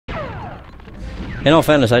In all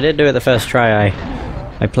fairness, I did do it the first try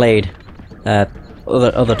I played.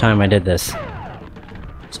 Other time I did this.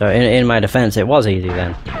 So in my defense, it was easy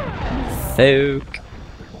then. Fuck.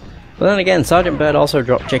 But then again, Sergeant Bird also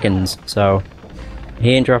dropped chickens, so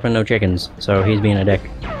he ain't dropping no chickens. So he's being a dick.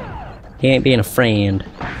 He ain't being a friend.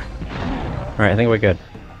 Alright, I think we're good.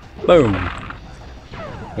 Boom.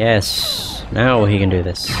 Yes. Now he can do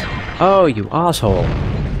this. Oh, you asshole.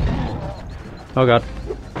 Oh god.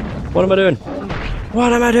 What am I doing?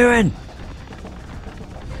 What am I doing?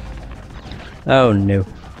 Oh no.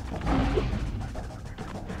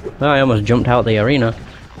 Oh, I almost jumped out the arena.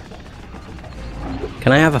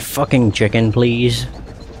 Can I have a fucking chicken, please?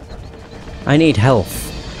 I need health.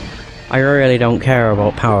 I really don't care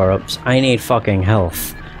about power-ups. I need fucking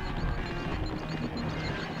health.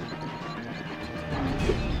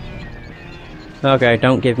 Okay,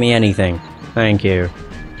 don't give me anything. Thank you.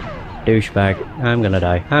 Douchebag. I'm gonna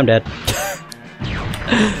die. I'm dead.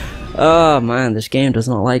 Oh man, this game does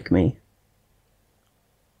not like me.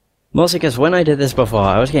 Mostly because when I did this before,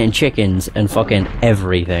 I was getting chickens and fucking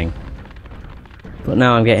everything. But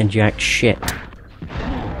now I'm getting jack shit.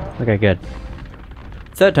 Okay, good.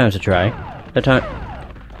 Third time's a try.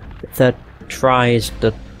 Third tries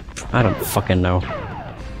the... I don't fucking know.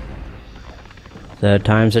 Third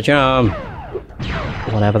time's a charm.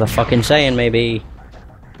 Whatever the fucking saying may be.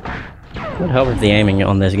 I would hope if the aiming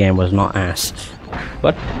on this game was not ass.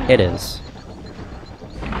 But it is.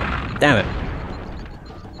 Damn it.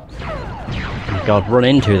 God, run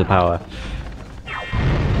into the power.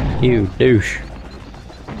 You douche.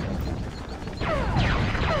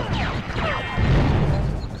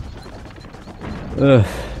 Ugh.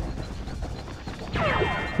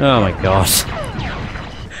 Oh my god.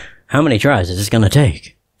 How many tries is this gonna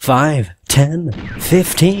take? 5? 10?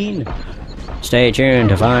 15? Stay tuned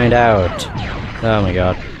to find out. Oh my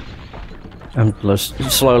god. I'm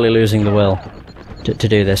slowly losing the will to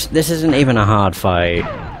do this. This isn't even a hard fight.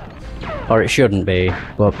 Or it shouldn't be,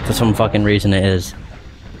 but for some fucking reason it is.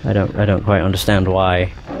 I don't quite understand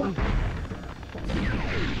why.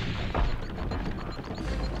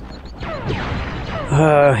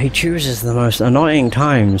 He chooses the most annoying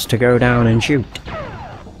times to go down and shoot.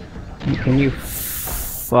 Can you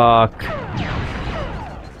fuck?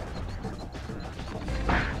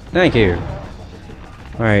 Thank you.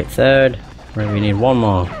 Alright, third. Right, we need one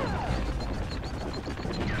more.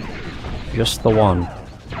 Just the one.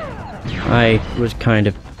 I was kind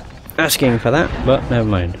of asking for that, but never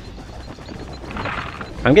mind.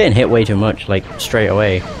 I'm getting hit way too much, like, straight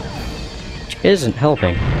away. Which isn't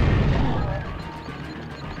helping.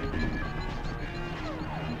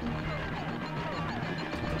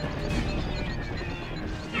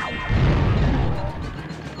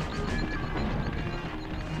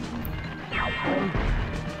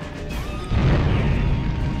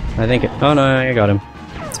 I think it... Oh no, I got him.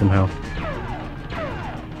 Somehow.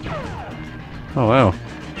 Oh wow.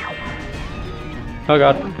 Oh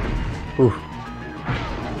god. Ooh.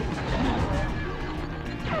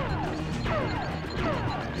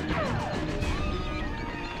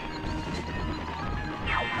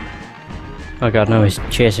 Oh god, no, he's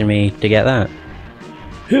chasing me to get that.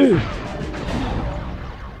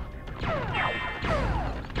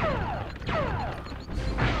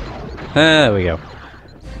 There we go.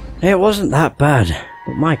 It wasn't that bad,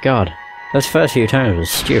 but my god, those first few times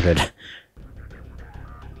was stupid.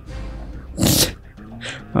 Oh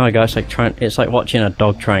my god, it's like watching a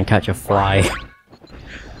dog try and catch a fly.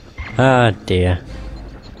 Ah dear.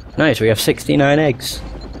 Nice, we have 69 eggs.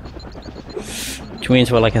 Which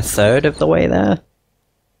means we're like a third of the way there.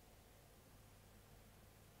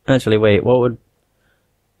 Actually, wait, what would...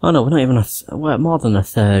 Oh no, we're not even we're more than a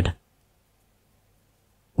third.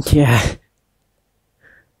 Yeah.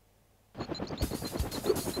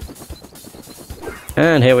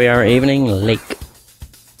 And here we are at Evening Lake.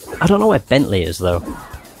 I don't know where Bentley is, though.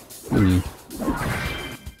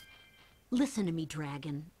 Listen to me,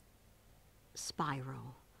 Dragon.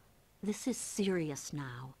 Spyro. This is serious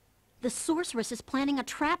now. The sorceress is planning a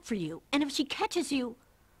trap for you, and if she catches you...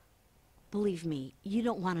 Believe me, you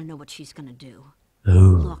don't want to know what she's gonna do.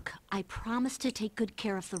 Ooh. Look, I promise to take good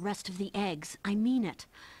care of the rest of the eggs. I mean it.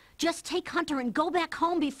 Just take Hunter and go back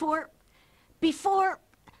home before...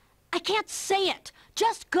 I can't say it!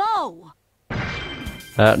 Just go!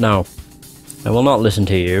 No. I will not listen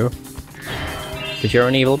to you. Because you're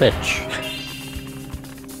an evil bitch.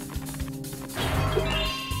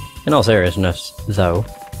 In all seriousness, though,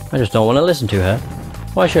 I just don't want to listen to her.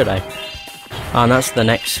 Why should I? Ah, and that's the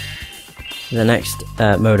next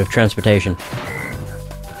mode of transportation.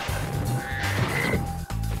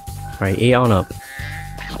 Right, E on up.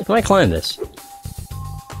 Can I climb this?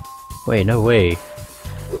 Wait, no way.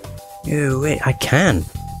 Ew, wait, I can.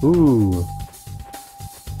 Ooh.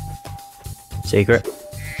 Secret.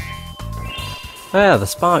 Ah, the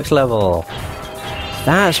Sparks level.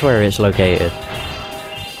 That's where it's located.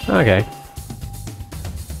 Okay.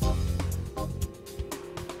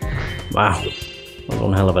 Wow. That was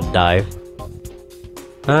one hell of a dive.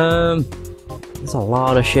 There's a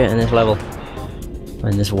lot of shit in this level.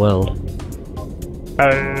 In this world.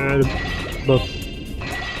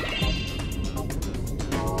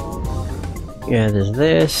 Yeah, there's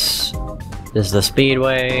this. There's the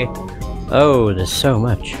speedway. Oh, there's so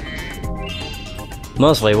much.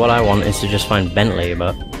 Mostly what I want is to just find Bentley,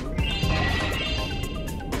 but...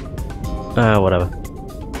 whatever.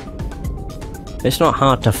 It's not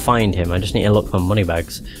hard to find him, I just need to look for money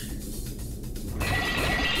bags.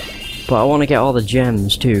 But I want to get all the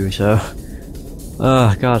gems too, so...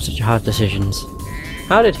 Oh god, such hard decisions.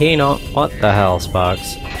 How did he not? What the hell,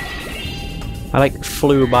 Sparks? I like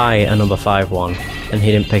flew by a number 5 one, and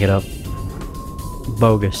he didn't pick it up.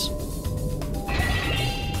 Bogus.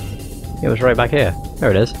 It was right back here.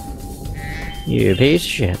 There it is. You piece of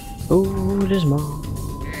shit. Ooh, there's more.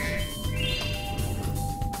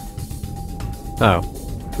 Oh,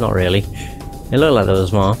 not really. It looked like there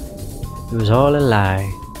was more. It was all a lie.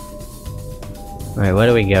 Right, where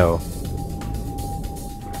do we go?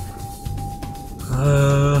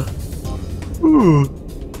 I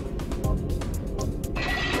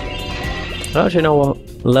don't actually know what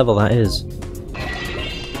level that is.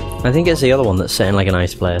 I think it's the other one that's set in like a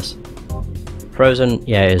nice place. Frozen?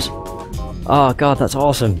 Yeah, it is. Oh god, that's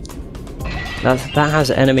awesome. That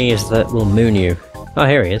has enemies that will moon you. Oh,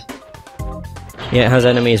 here he is. Yeah, it has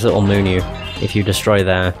enemies that will moon you if you destroy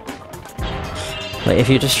their... Like, if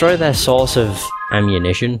you destroy their source of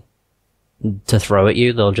ammunition to throw at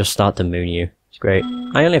you, they'll just start to moon you. It's great.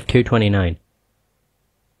 I only have 229.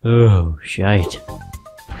 Oh, shite.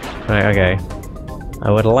 Right, okay.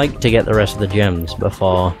 I would like to get the rest of the gems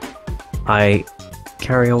before I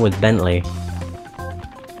carry on with Bentley.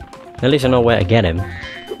 At least I know where to get him.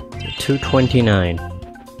 229.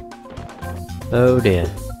 Oh dear.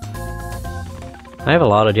 I have a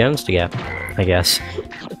lot of gems to get, I guess.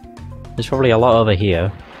 There's probably a lot over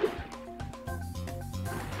here.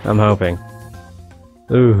 I'm hoping.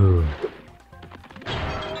 Ooh.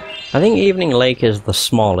 I think Evening Lake is the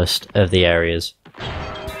smallest of the areas.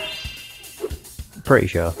 Pretty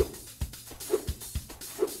sure.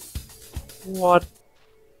 What?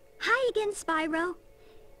 Hi again, Spyro.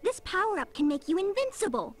 This power-up can make you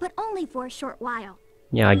invincible, but only for a short while.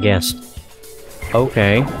 Yeah, I guessed.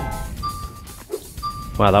 Okay.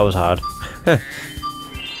 Wow, that was hard.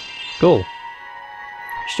 Cool.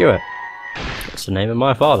 Stuart. That's the name of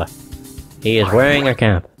my father. He is wearing a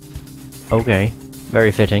cap. Okay.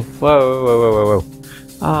 Very fitting. Whoa, whoa, whoa, whoa, whoa.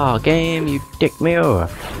 Ah, game, you dicked me over.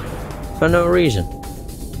 For no reason.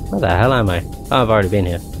 Where the hell am I? Oh, I've already been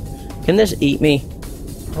here. Can this eat me?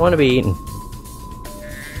 I want to be eaten.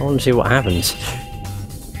 I want to see what happens.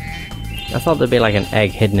 I thought there'd be like an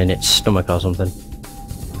egg hidden in its stomach or something.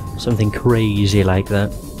 Something crazy like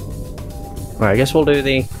that. Right, I guess we'll do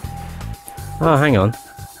the... Oh, hang on.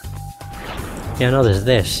 Yeah, no, there's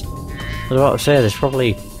this. I was about to say, there's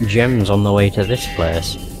probably gems on the way to this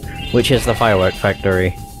place. Which is the firework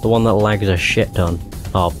factory. The one that lags a shit ton.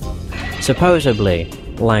 Oh, supposedly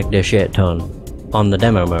lagged a shit ton on the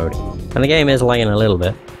demo mode. And the game is lagging a little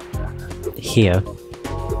bit. Here.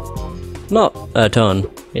 Not a ton.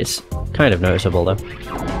 It's kind of noticeable though.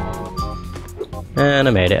 And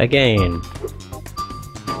I made it again.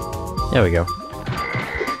 There we go.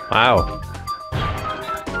 Wow.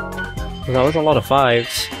 That was a lot of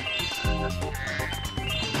 5s.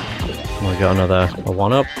 We got another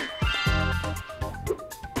 1-up.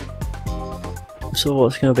 So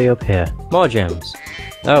what's going to be up here? More gems.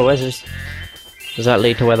 Oh, where's this? Does that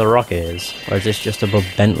lead to where the rocket is? Or is this just above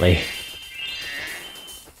Bentley?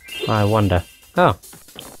 I wonder. Oh.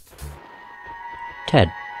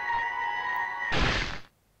 Ted.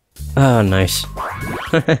 Oh, nice.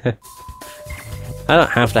 I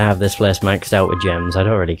don't have to have this place maxed out with gems, I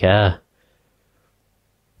don't really care.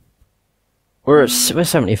 We're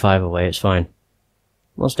 75 away, it's fine.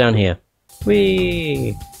 What's down here?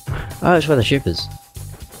 Whee! Oh, it's where the ship is.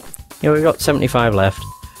 Yeah, we've got 75 left.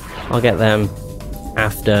 I'll get them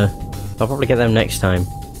after... I'll probably get them next time.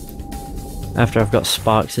 After I've got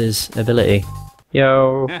Sparks' ability.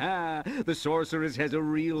 Yo! The sorceress has a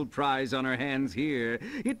real prize on her hands here.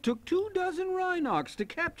 It took 24 Rhinox to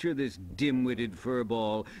capture this dim-witted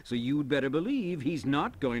furball, so you'd better believe he's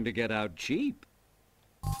not going to get out cheap.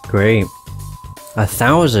 Great.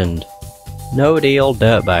 1,000! No deal,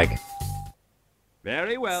 dirtbag.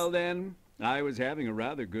 Very well, then. I was having a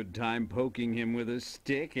rather good time poking him with a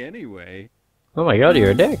stick anyway. Oh my god,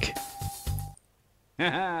 you're a dick.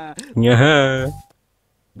 Yeah.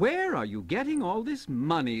 Where are you getting all this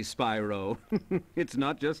money, Spyro? It's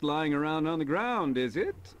not just lying around on the ground, is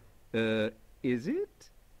it? Is it?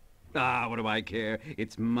 Ah, what do I care?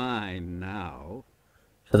 It's mine now.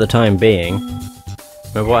 For the time being.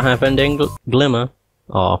 Remember what happened in Glimmer?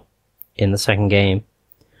 Or in the second game.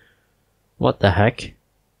 What the heck?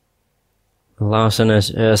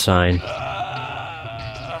 Larcenous Ursine.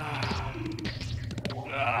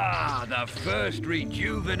 The first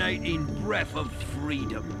rejuvenating breath of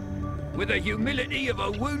freedom. With the humility of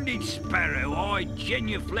a wounded sparrow, I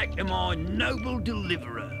genuflect to my noble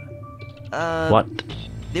deliverer. What?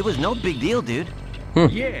 There was no big deal, dude.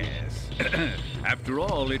 Yes. After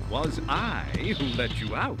all, it was I who let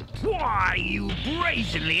you out. Why, you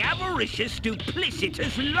brazenly avaricious,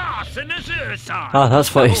 duplicitous, larcenous Ursine! Oh,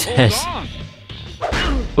 that's what he says. Hold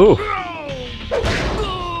on. Ooh.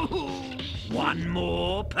 One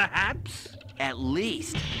more, perhaps? At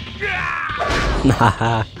least.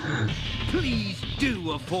 Haha. Please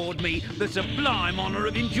do afford me the sublime honor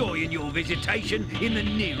of enjoying your visitation in the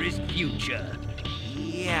nearest future.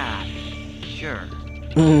 Yeah, sure.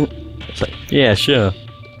 It's like, yeah, sure.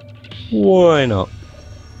 Why not?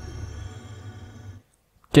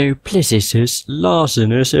 Duplicitous,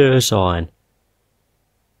 larcenous Ursine.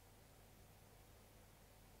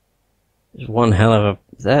 It's one hell of a...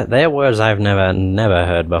 They're words I've never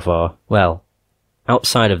heard before. Well,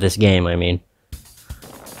 outside of this game, I mean.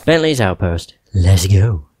 Bentley's Outpost. Let's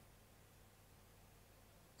go.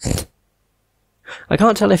 I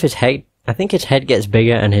can't tell if his head... I think his head gets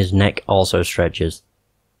bigger and his neck also stretches.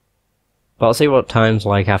 But I'll see what time's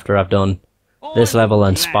like after I've done this level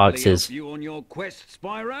and Sparks is. You on your quest,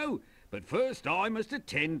 Spyro, but first I must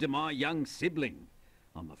attend to my young sibling.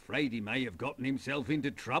 I'm afraid he may have gotten himself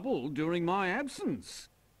into trouble during my absence.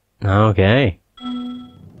 Okay.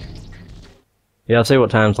 Yeah, I'll see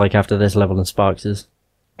what time's like after this level and Sparks is.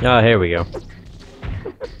 Oh, here we go.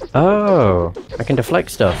 Oh, I can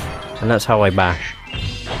deflect stuff, and that's how I bash.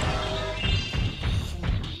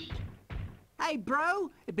 Hey,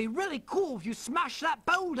 bro, it'd be really cool if you smashed that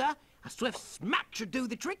boulder. A swift smack should do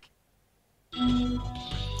the trick.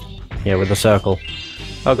 Yeah, with the circle.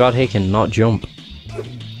 Oh god, he cannot jump.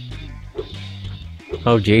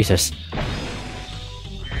 Oh Jesus.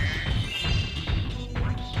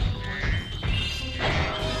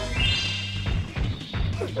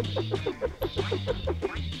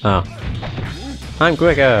 Oh. I'm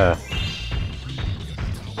quicker!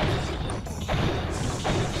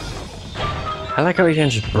 I like how he can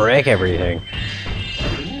just break everything.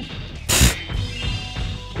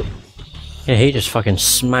 Yeah, he just fucking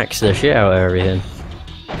smacks the shit out of everything.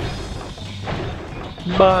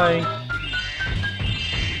 Bye!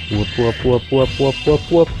 Whoop whoop whoop whoop whoop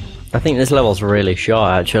whoop whoop. I think this level's really short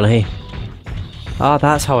actually. Ah,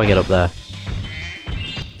 that's how I get up there.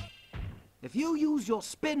 If you use your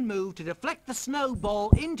spin move to deflect the snowball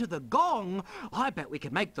into the gong, I bet we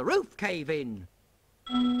could make the roof cave in.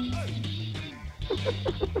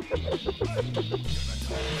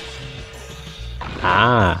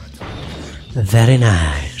 Ah. Very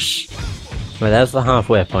nice. Well, there's the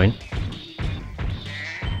halfway point.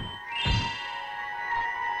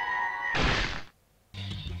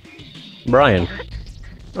 Brian.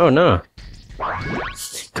 Oh no.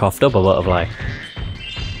 Coughed up a butterfly.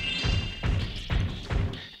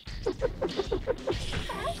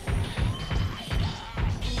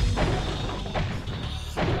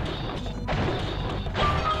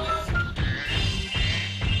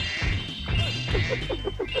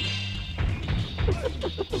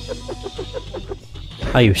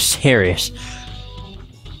 Are you serious?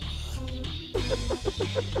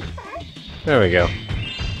 There we go.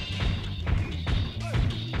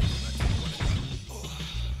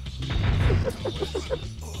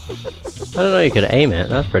 I don't know you could aim it,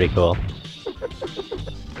 that's pretty cool.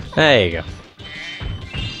 There you go.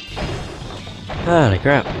 Holy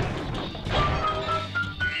crap.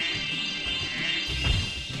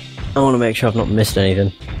 I want to make sure I've not missed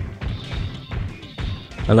anything.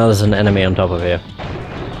 I know there's an enemy on top of here.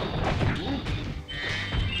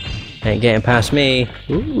 Ain't getting past me.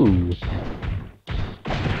 Ooh.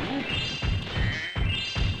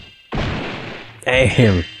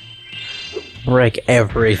 Damn. Break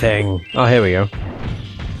everything. Oh, here we go.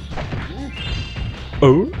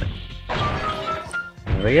 Oh.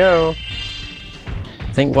 There we go.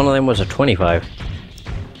 I think one of them was a 25.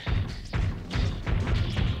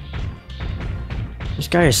 This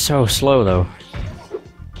guy is so slow though.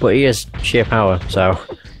 But he has sheer power, so...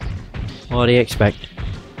 What do you expect?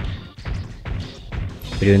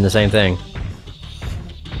 We're doing the same thing.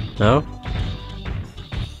 No?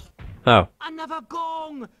 Oh. Another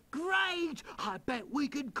gong! Great! I bet we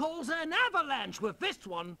could cause an avalanche with this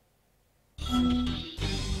one.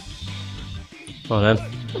 Well then.